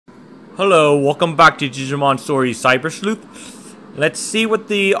Hello, welcome back to Digimon Story Cyber Sleuth. Let's see what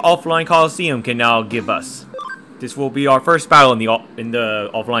the offline colosseum can now give us. This will be our first battle in the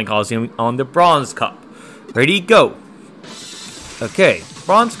offline colosseum on the Bronze Cup. Ready, go! Okay,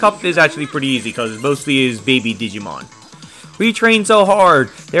 Bronze Cup is actually pretty easy because it mostly is baby Digimon. We train so hard,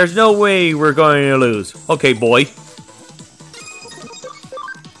 there's no way we're going to lose. Okay, boy.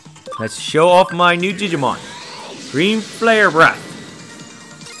 Let's show off my new Digimon. Green Flare Breath.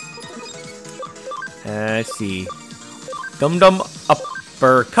 Let's see. Dum Dum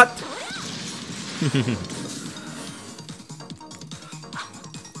Uppercut.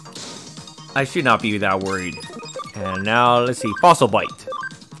 I should not be that worried. And now, let's see. Fossil Bite.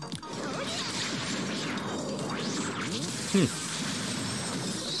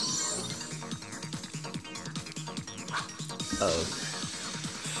 Oh.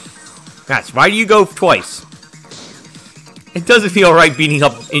 That's why do you go twice? It doesn't feel right beating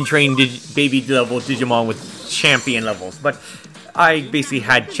up in-trained baby level Digimon with champion levels, but I basically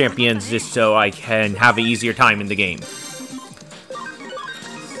had champions just so I can have an easier time in the game.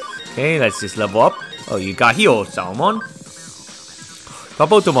 Okay, let's just level up. Oh, you got healed, Salmon.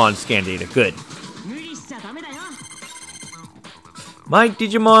 Kabutomon scan data, good. My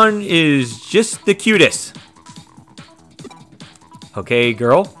Digimon is just the cutest. Okay,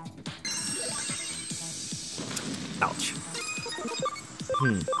 girl. Ouch.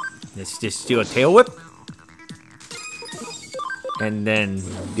 Let's just do a tail whip. And then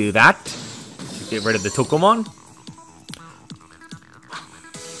do that. To get rid of the Tokomon.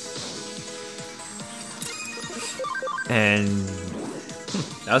 And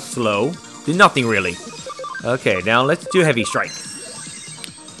that's slow. Did nothing really. Okay, now let's do Heavy Strike.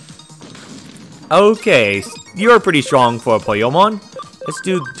 Okay, you're pretty strong for a Poyomon. Let's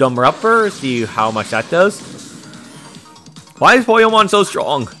do Jumper Upper, see how much that does. Why is Poyomon so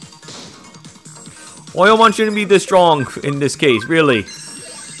strong? Poyomon shouldn't be this strong in this case, really.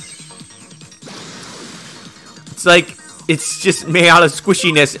 It's like, it's just made out of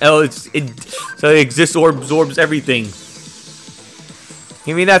squishiness, so it exists or absorbs everything.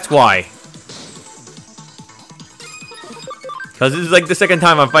 Maybe that's why. Because this is like the second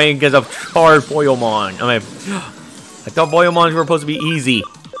time I'm fighting against a hard Poyomon. I thought Poyomons were supposed to be easy.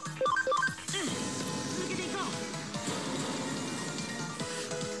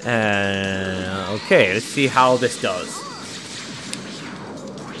 Okay, let's see how this does.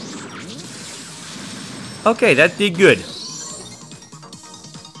 Okay, that did good.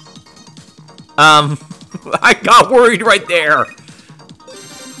 I got worried right there.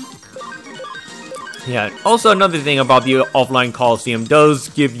 Yeah, also another thing about the offline Colosseum does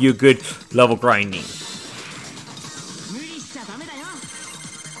give you good level grinding.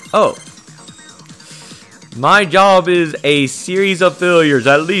 Oh. My job is a series of failures.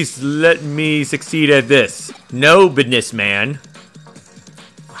 At least let me succeed at this. No, businessman.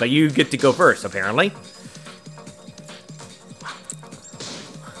 But you get to go first, apparently.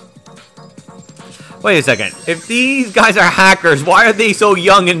 Wait a second. If these guys are hackers, why are they so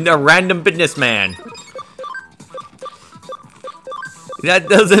young and a random businessman? That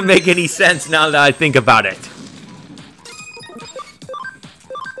doesn't make any sense now that I think about it.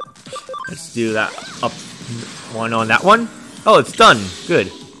 Let's do that up one on that one. Oh, it's done. Good.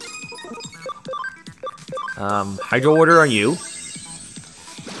 Hydro Order on you.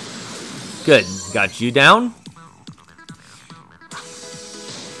 Good. Got you down.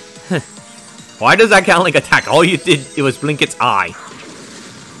 Why does that count like attack? All you did, it was blink its eye.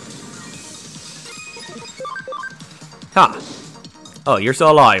 Ha. Oh, you're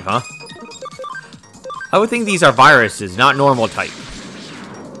still alive, huh? I would think these are viruses, not normal type.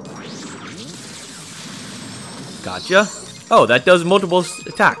 Gotcha. Oh, that does multiple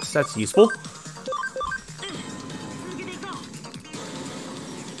attacks. That's useful.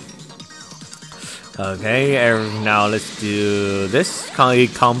 Okay, now let's do this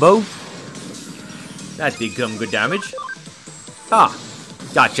combo. That did some good damage. Ah,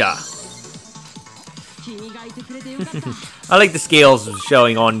 gotcha. I like the scales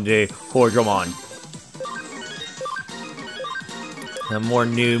showing on the Cordromon. Some more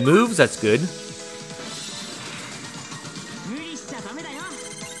new moves, that's good.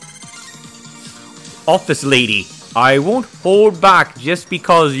 Office lady, I won't hold back just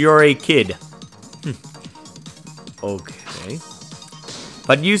because you're a kid. Okay.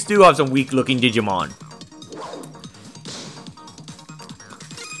 But you do have some weak looking Digimon.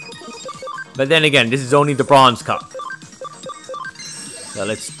 But then again, this is only the Bronze Cup. So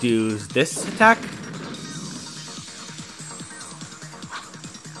let's do this attack.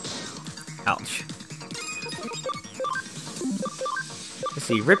 Ouch.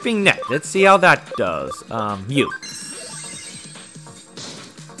 see, ripping net. Let's see how that does. You.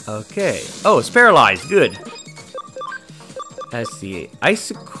 Okay. Oh, it's paralyzed. Good. Let's see.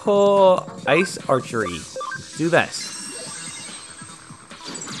 Icicle, ice archery. Let's do this.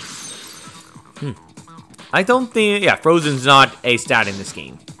 I don't think, yeah, Frozen's not a stat in this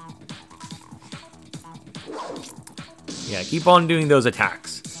game. Yeah, keep on doing those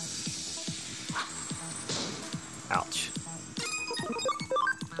attacks. Ouch.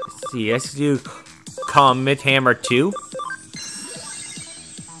 Let's see, let's do Comet Hammer 2.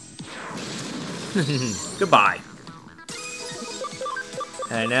 Goodbye.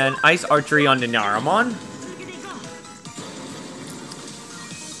 And then Ice Archery on the Naramon.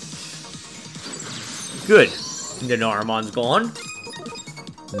 Good. The Naramon's gone.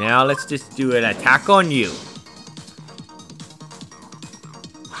 Now let's just do an attack on you.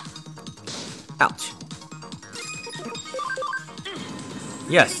 Ouch.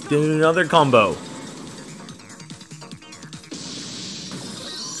 Yes, do another combo.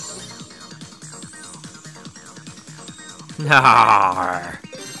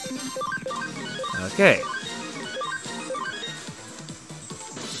 Okay.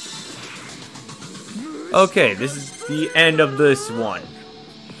 Okay, this is the end of this one.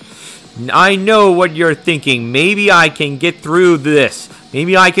 I know what you're thinking. Maybe I can get through this.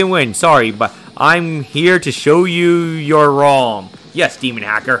 Maybe I can win. Sorry, but I'm here to show you you're wrong. Yes, Demon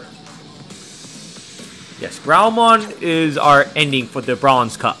Hacker. Yes, Growlmon is our ending for the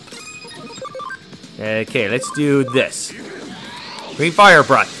Bronze Cup. Okay, let's do this. Green Fire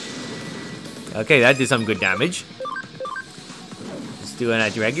Breath. Okay, that did some good damage. Let's do a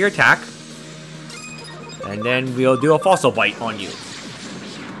regular attack. And then we'll do a Fossil Bite on you.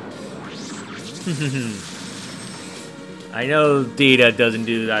 I know Data doesn't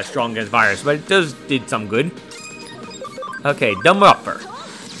do that strong against virus, but it did some good. Okay, Dumb Upper.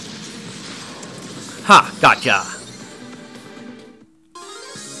 Ha! Gotcha!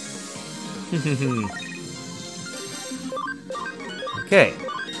 Okay.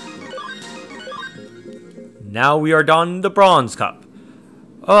 Now we are done the Bronze Cup.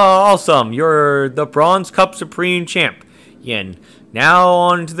 Oh, awesome! You're the Bronze Cup Supreme Champ. Yin. Now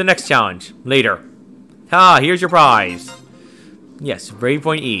on to the next challenge. Later. Ah, here's your prize. Yes, Brave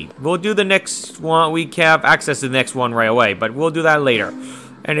Point E. We'll do the next one. We have access to the next one right away, but we'll do that later.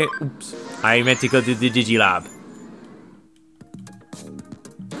 And oops. I meant to go to the Digilab.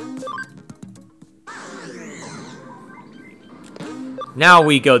 Now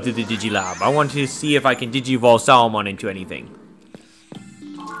we go to the Digilab. I want to see if I can Digivolve Salmon into anything.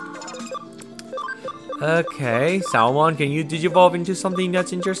 Okay, Salmon, can you Digivolve into something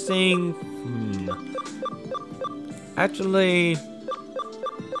that's interesting? Actually...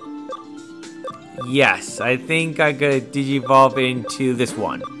 yes, I think I could Digivolve into this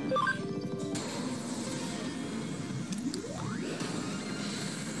one.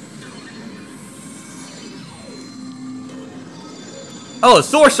 Oh,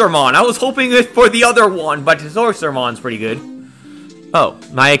 Sorcerermon! I was hoping it for the other one, but Sorcerermon's pretty good. Oh,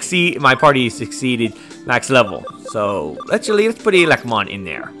 my party succeeded max level. So, let's put Elecmon in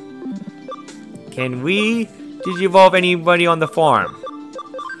there. Can we Digivolve anybody on the farm?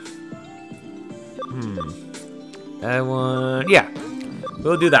 That one... yeah.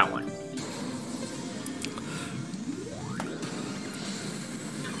 We'll do that one.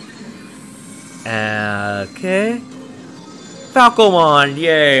 Okay. Falcomon,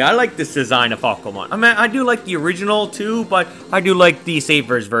 yay! I like this design of Falcomon. I mean, I do like the original too, but I do like the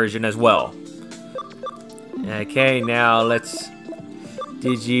Savers version as well. Okay, now let's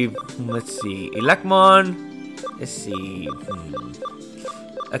see, Elecmon. Let's see.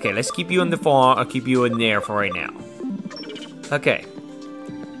 Okay, let's keep you in the farm. I'll keep you in there for right now. Okay.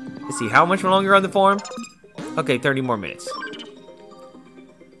 Let's see, how much longer on the farm? Okay, 30 more minutes.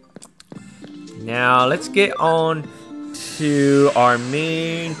 Now let's get on to our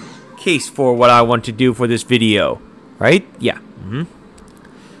main case for what I want to do for this video. Right? Yeah.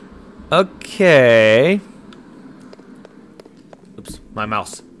 Okay. Oops, my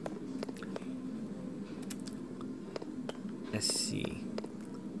mouse. Let's see.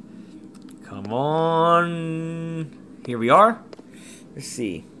 Come on. Here we are. Let's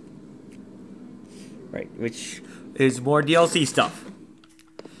see. Right, which is more DLC stuff,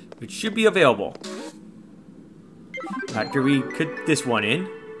 which should be available. After we put this one in.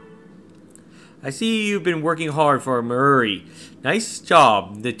 I see you've been working hard for Murray. Nice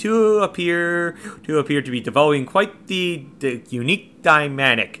job. The two appear to be developing quite the unique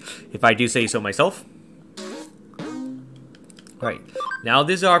dynamic, if I do say so myself. Right. Now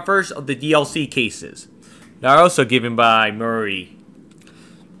this is our first of the DLC cases. They are also given by Murray.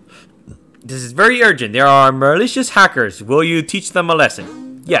 This is very urgent. There are malicious hackers. Will you teach them a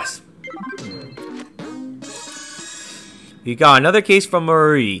lesson? Yes. We got another case from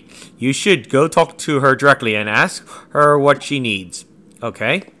Marie. You should go talk to her directly and ask her what she needs.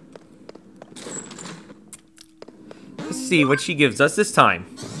 Okay. Let's see what she gives us this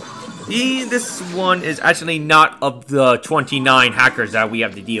time. This one is actually not of the 29 hackers that we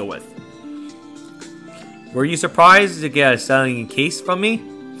have to deal with. Were you surprised to get a selling case from me?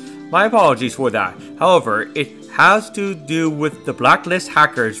 My apologies for that. However, it has to do with the blacklist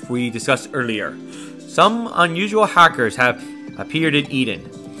hackers we discussed earlier. Some unusual hackers have appeared in Eden.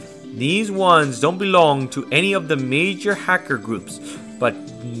 These ones don't belong to any of the major hacker groups, but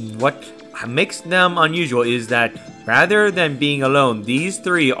what makes them unusual is that rather than being alone, these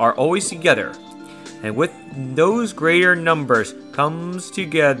three are always together. And with those greater numbers comes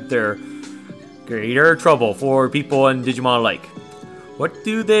together greater trouble for people in Digimon alike. What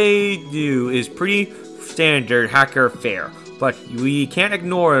they do is pretty standard hacker fare, but we can't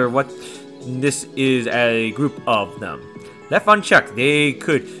ignore what this is a group of them. Left unchecked, they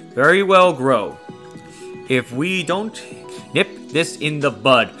could very well grow. If we don't nip this in the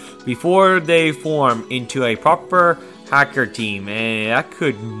bud before they form into a proper hacker team, and that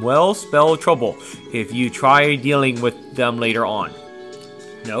could well spell trouble if you try dealing with them later on.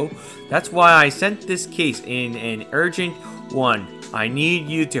 No, that's why I sent this case in an urgent one. I need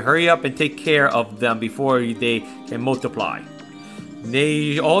you to hurry up and take care of them before they can multiply.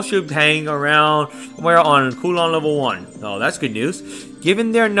 They all should hang around somewhere on cooldown level 1. Oh, that's good news.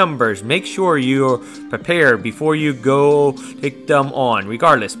 Given their numbers, make sure you're prepared before you go take them on.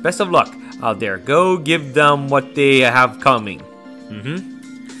 Regardless, best of luck out there. Go give them what they have coming.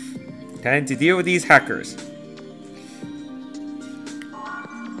 Time to deal with these hackers.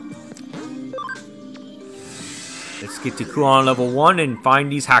 Let's get to cooldown level 1 and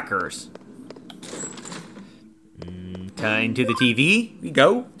find these hackers. Into the TV we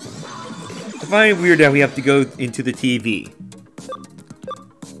go. I find it weird that we have to go into the TV.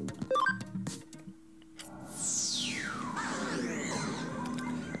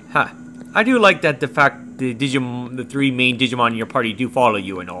 Huh. I do like that the fact the three main Digimon in your party do follow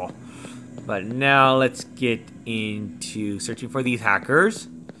you and all. But now let's get into searching for these hackers.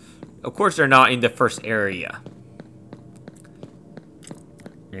 Of course they're not in the first area.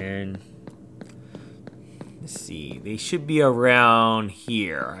 And let's see, they should be around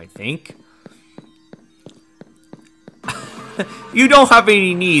here, I think. You don't have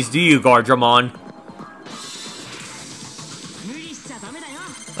any knees, do you, Gardramon?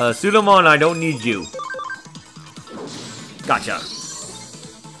 Sudomon, I don't need you. Gotcha.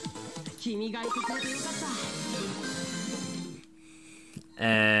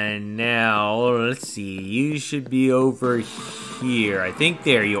 And now, let's see, you should be over here. I think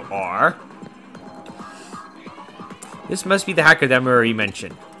there you are. This must be the hacker that Murray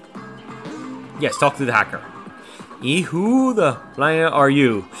mentioned. Yes, talk to the hacker. Who the planet are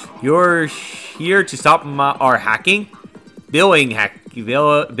you? You're here to stop our hacking? Billing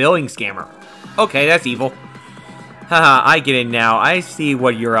scammer. Okay, that's evil. Haha, I get it now. I see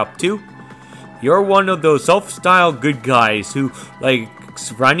what you're up to. You're one of those self-styled good guys who like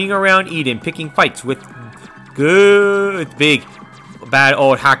running around Eden picking fights with good, big, bad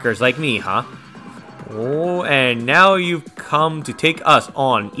old hackers like me, huh? Oh, and now you've come to take us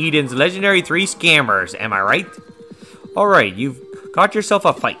on, Eden's legendary 3 scammers, am I right? Alright, you've got yourself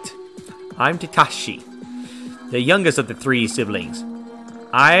a fight. I'm Takashi, the youngest of the 3 siblings.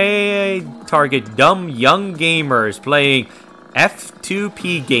 I target dumb young gamers playing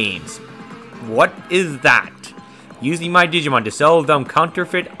F2P games. What is that? Using my Digimon to sell them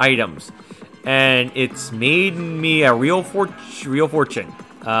counterfeit items. And it's made me a real fortune.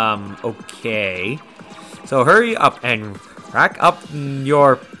 Okay. So hurry up and rack up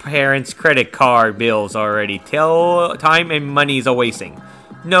your parents' credit card bills already. Time and money is a wasting.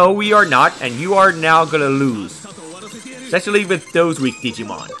 No, we are not, and you are now gonna lose. Especially with those weak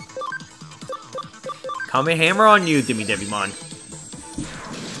Digimon. Come and hammer on you, Digimon.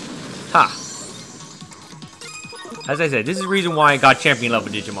 Ha. As I said, this is the reason why I got champion level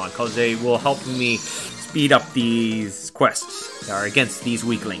Digimon, because they will help me speed up these quests that are against these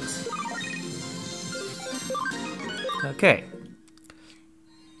weaklings. Okay.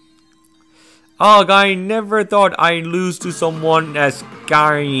 Ugh, I never thought I'd lose to someone as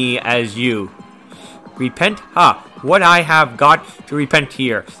scary as you. Repent? Ha! What I have got to repent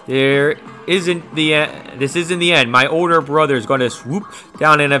here. This isn't the end. My older brother is going to swoop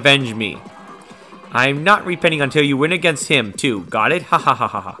down and avenge me. I'm not repenting until you win against him, too. Got it? Ha ha ha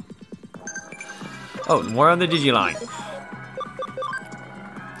ha ha. Oh, more on the Digiline.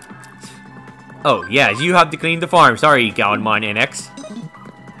 Oh, yes, you have to clean the farm. Sorry, Galmon NX.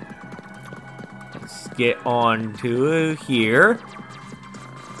 Let's get on to here.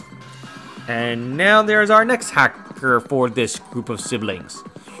 And now there's our next hacker for this group of siblings.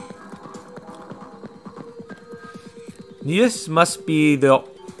 This must be the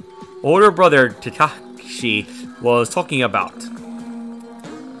older brother Takashi was talking about.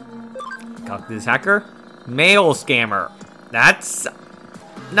 Got this hacker? Mail scammer. That's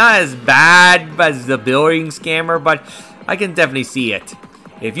not as bad as the building scammer, but I can definitely see it.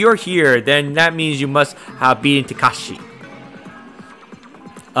 If you're here, then that means you must have beaten Takashi.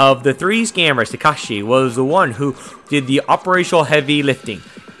 Of the 3 scammers, Takashi was the one who did the operational heavy lifting.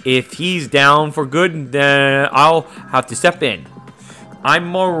 If he's down for good, then I'll have to step in.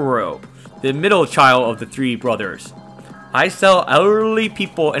 I'm Mamoru, the middle child of the 3 brothers. I sell elderly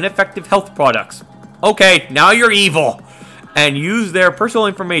people ineffective health products. Okay, now you're evil. And use their personal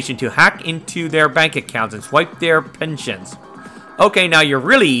information to hack into their bank accounts and swipe their pensions. Okay, now you're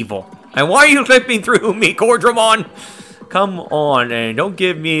really evil. And why are you clipping through me, Cordramon? Come on, and don't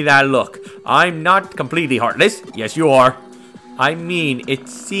give me that look. I'm not completely heartless. Yes, you are. I mean, it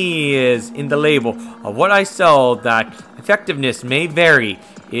seems in the label of what I sell that effectiveness may vary.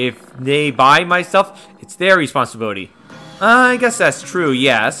 If they buy my stuff, it's their responsibility. I guess that's true,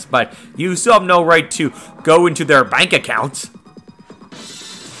 yes, but you still have no right to go into their bank accounts.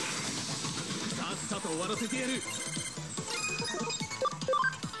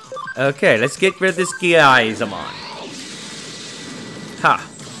 Okay, let's get rid of this Gizamon. Ha.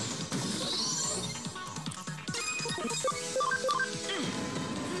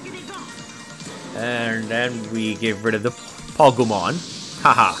 And then we get rid of the Pogumon.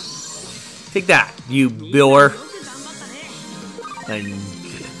 Haha. Take that, you biller. And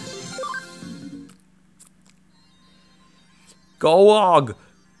Go-Og.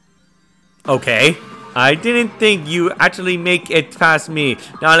 Okay. I didn't think you actually make it past me.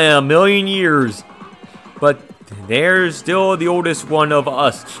 Not in a million years. But there's still the oldest one of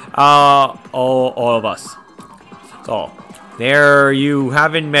us. All of us. So, there you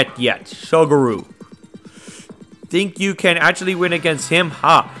haven't met yet. Shoguru. Think you can actually win against him?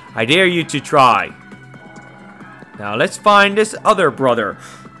 Ha! I dare you to try. Now let's find this other brother,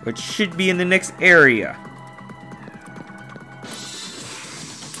 which should be in the next area.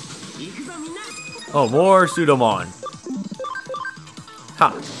 Oh, more Pseudomon.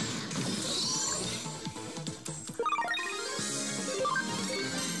 Ha.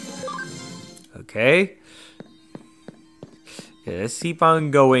 Okay. Yeah, let's keep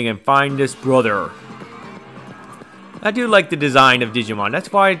on going and find this brother. I do like the design of Digimon.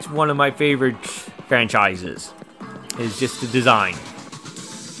 That's why it's one of my favorite franchises. It's just the design.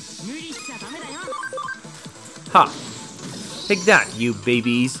 Ha! Take that, you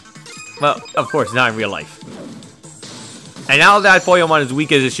babies. Well, of course, not in real life. And now that Poyomon is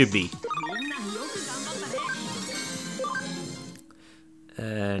weak as it should be.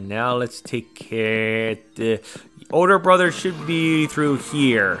 And now let's take care. The older brother should be through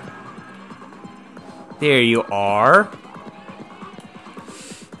here. There you are.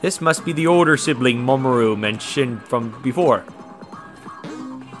 This must be the older sibling Mamoru mentioned from before.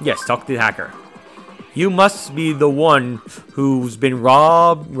 Yes, talk to the hacker. You must be the one who's been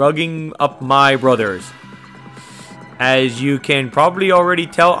rugging up my brothers. As you can probably already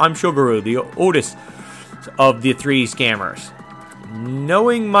tell, I'm Shoguru, the oldest of the 3 scammers.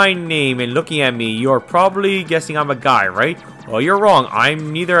 Knowing my name and looking at me, you're probably guessing I'm a guy, right? Well, you're wrong.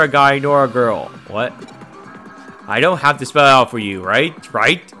 I'm neither a guy nor a girl. What? I don't have to spell it out for you, right?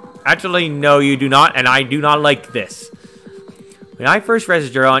 Right? Actually, no, you do not, and I do not like this. When I first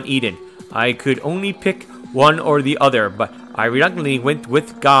registered on Eden, I could only pick one or the other, but I reluctantly went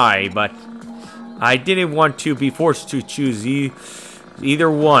with guy, but I didn't want to be forced to choose either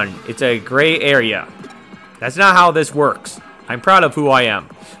one. It's a gray area. That's not how this works. I'm proud of who I am.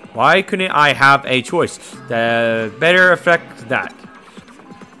 Why couldn't I have a choice that better affects that?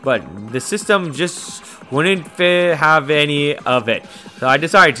 But the system just wouldn't have any of it. So I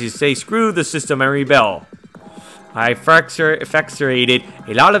decided to say screw the system and rebel. I effectuated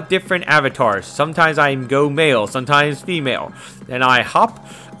a lot of different avatars. Sometimes I go male, sometimes female. Then I hop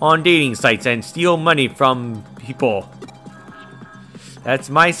on dating sites and steal money from people. That's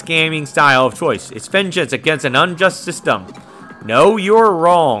my scamming style of choice. It's vengeance against an unjust system. No, you're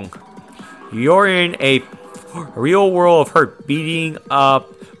wrong. You're in a real world of hurt, beating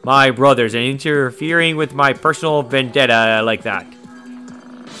up my brothers and interfering with my personal vendetta like that.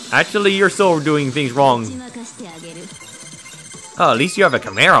 Actually, you're still doing things wrong. Oh, at least you have a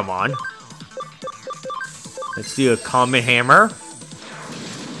Chimeramon. Let's do a Comet Hammer.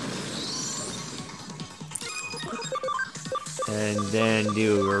 And then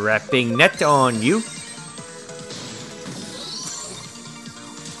do a wrapping net on you.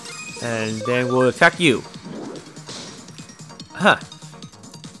 And then we'll attack you. Huh.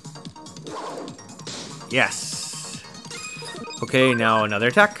 Yes. Okay, now another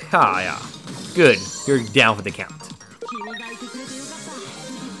attack. Ah, yeah. Good. You're down for the count.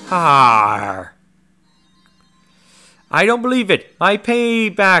 Ah. I don't believe it. My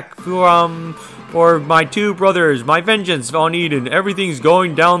payback for my two brothers, my vengeance on Eden. Everything's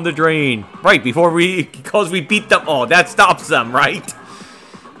going down the drain. Right, because we beat them all. That stops them, right?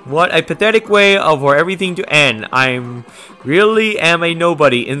 What a pathetic way for everything to end. I really am a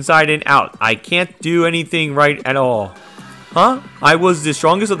nobody inside and out. I can't do anything right at all. Huh? I was the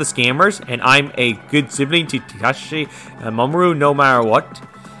strongest of the scammers, and I'm a good sibling to Takashi and Mamoru no matter what.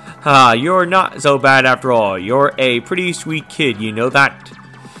 You're not so bad after all. You're a pretty sweet kid, you know that?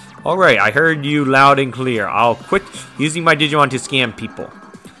 Alright, I heard you loud and clear. I'll quit using my Digimon to scam people.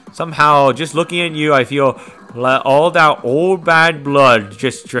 Somehow, just looking at you, I feel all that old bad blood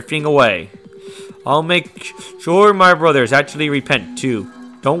just drifting away. I'll make sure my brothers actually repent too.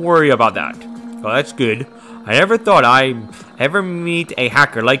 Don't worry about that. Well, that's good. I never thought I'd ever meet a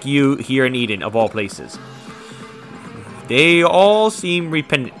hacker like you here in Eden, of all places. They all seem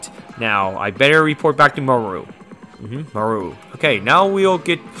repentant. Now, I better report back to Mamoru. Mamoru. Okay, now we'll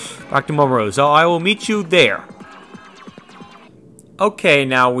get back to Mamoru, so I will meet you there. Okay,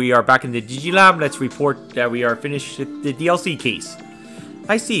 now we are back in the Digilab. Let's report that we are finished with the DLC case.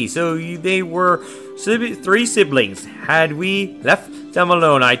 I see, so they were three siblings. Had we left them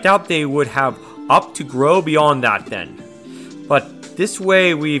alone, I doubt they would have opted to grow beyond that then. But this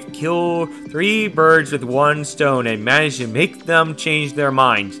way, we've killed 3 birds with 1 stone and managed to make them change their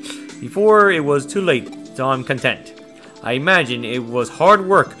minds before it was too late, so I'm content. I imagine it was hard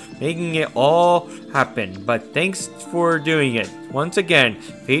work making it all happen, but thanks for doing it. Once again,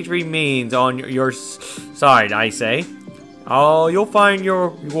 fate remains on your side, I say. You'll find your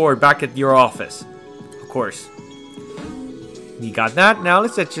reward back at your office. Of course. You got that? Now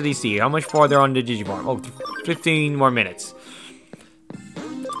let's actually see how much farther on the Digimon. Oh, 15 more minutes.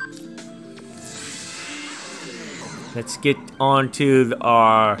 Let's get on to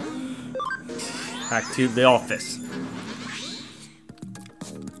back to the office.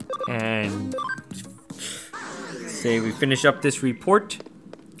 And say we finish up this report.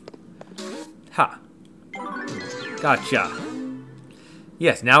 Ha. Gotcha.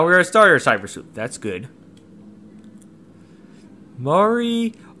 Yes, now we're a starter Cyber Sleuth. That's good.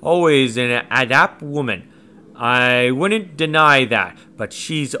 Mari, always an adept woman. I wouldn't deny that, but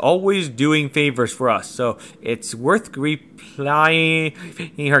she's always doing favors for us, so it's worth replying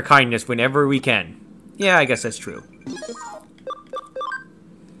her kindness whenever we can. Yeah, I guess that's true.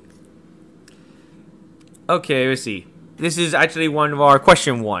 Okay, let's see. This is actually one of our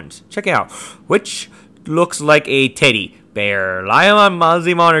question ones. Check it out. Which looks like a teddy bear? Lion,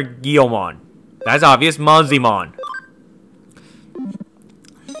 Manzimon, or Guilmon? That's obvious, Manzimon.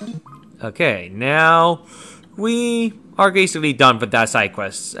 Okay, now we are basically done with that side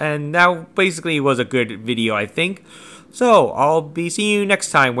quest, and that basically was a good video, I think. So I'll be seeing you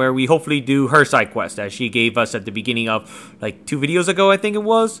next time, where we hopefully do her side quest as she gave us at the beginning of like 2 videos ago, I think it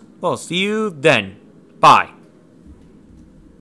was. Well, see you then. Bye.